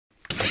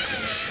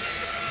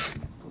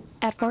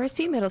At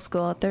Forestview Middle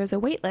School, there is a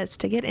wait list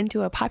to get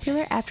into a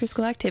popular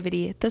after-school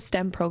activity, the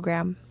STEM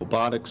program.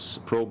 Robotics,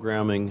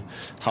 programming,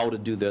 how to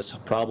do this,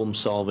 problem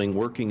solving,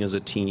 working as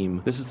a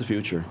team. This is the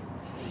future.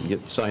 You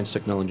get science,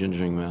 technology,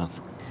 engineering, math.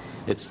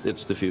 It's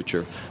the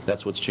future.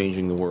 That's what's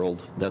changing the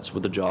world. That's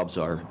what the jobs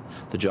are.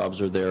 The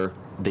jobs are there.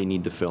 They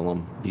need to fill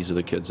them. These are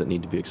the kids that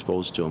need to be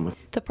exposed to them.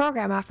 The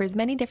program offers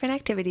many different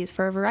activities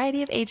for a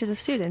variety of ages of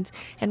students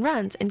and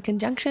runs in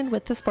conjunction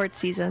with the sports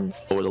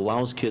seasons. So it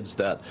allows kids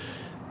that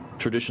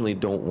traditionally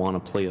don't want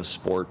to play a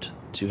sport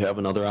to have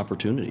another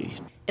opportunity.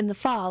 In the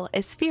fall, a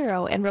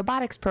Sphero and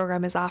robotics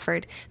program is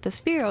offered. The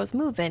Sphero's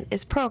movement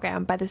is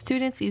programmed by the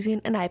students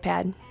using an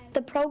iPad.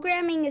 The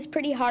programming is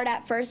pretty hard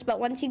at first, but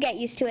once you get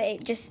used to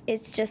it,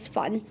 it's just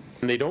fun.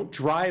 And they don't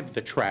drive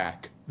the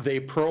track. They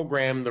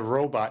program the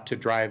robot to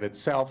drive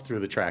itself through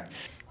the track.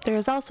 There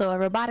is also a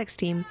robotics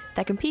team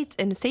that competes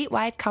in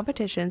statewide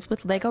competitions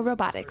with Lego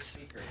Robotics.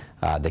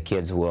 The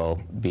kids will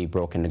be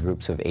broken into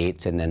groups of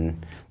 8, and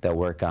then they'll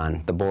work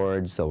on the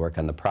boards, they'll work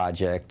on the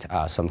project.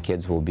 Some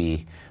kids will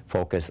be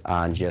focused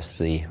on just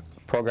the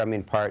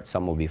programming part,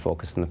 some will be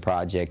focused on the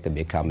project. There'll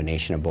be a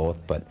combination of both,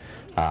 but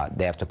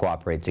they have to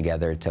cooperate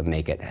together to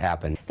make it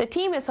happen. The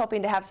team is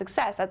hoping to have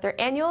success at their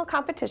annual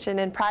competition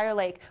in Prior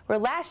Lake, where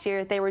last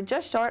year they were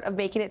just short of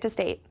making it to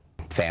state.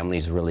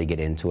 Families really get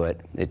into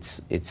it.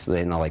 It's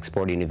like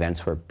sporting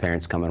events where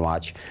parents come and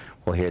watch.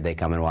 Well, here they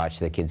come and watch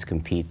the kids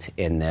compete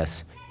in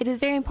this. It is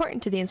very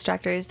important to the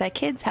instructors that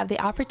kids have the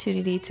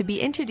opportunity to be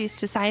introduced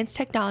to science,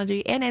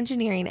 technology, and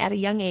engineering at a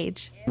young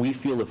age. We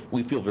feel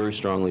very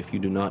strongly if you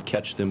do not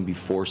catch them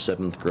before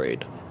 7th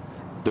grade,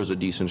 there's a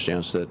decent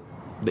chance that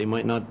they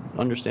might not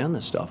understand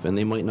this stuff, and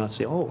they might not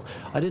say, oh,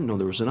 I didn't know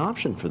there was an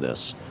option for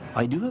this.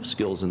 I do have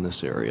skills in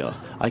this area.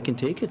 I can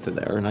take it to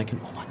there, and I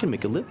can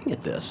make a living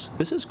at this.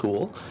 This is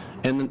cool.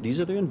 And these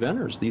are the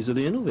inventors. These are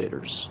the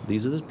innovators.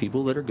 These are the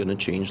people that are going to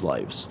change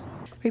lives.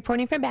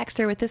 Reporting from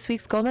Baxter with this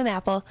week's Golden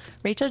Apple,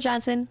 Rachel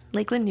Johnson,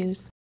 Lakeland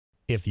News.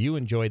 If you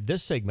enjoyed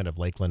this segment of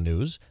Lakeland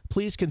News,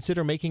 please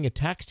consider making a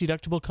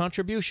tax-deductible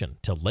contribution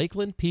to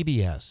Lakeland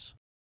PBS.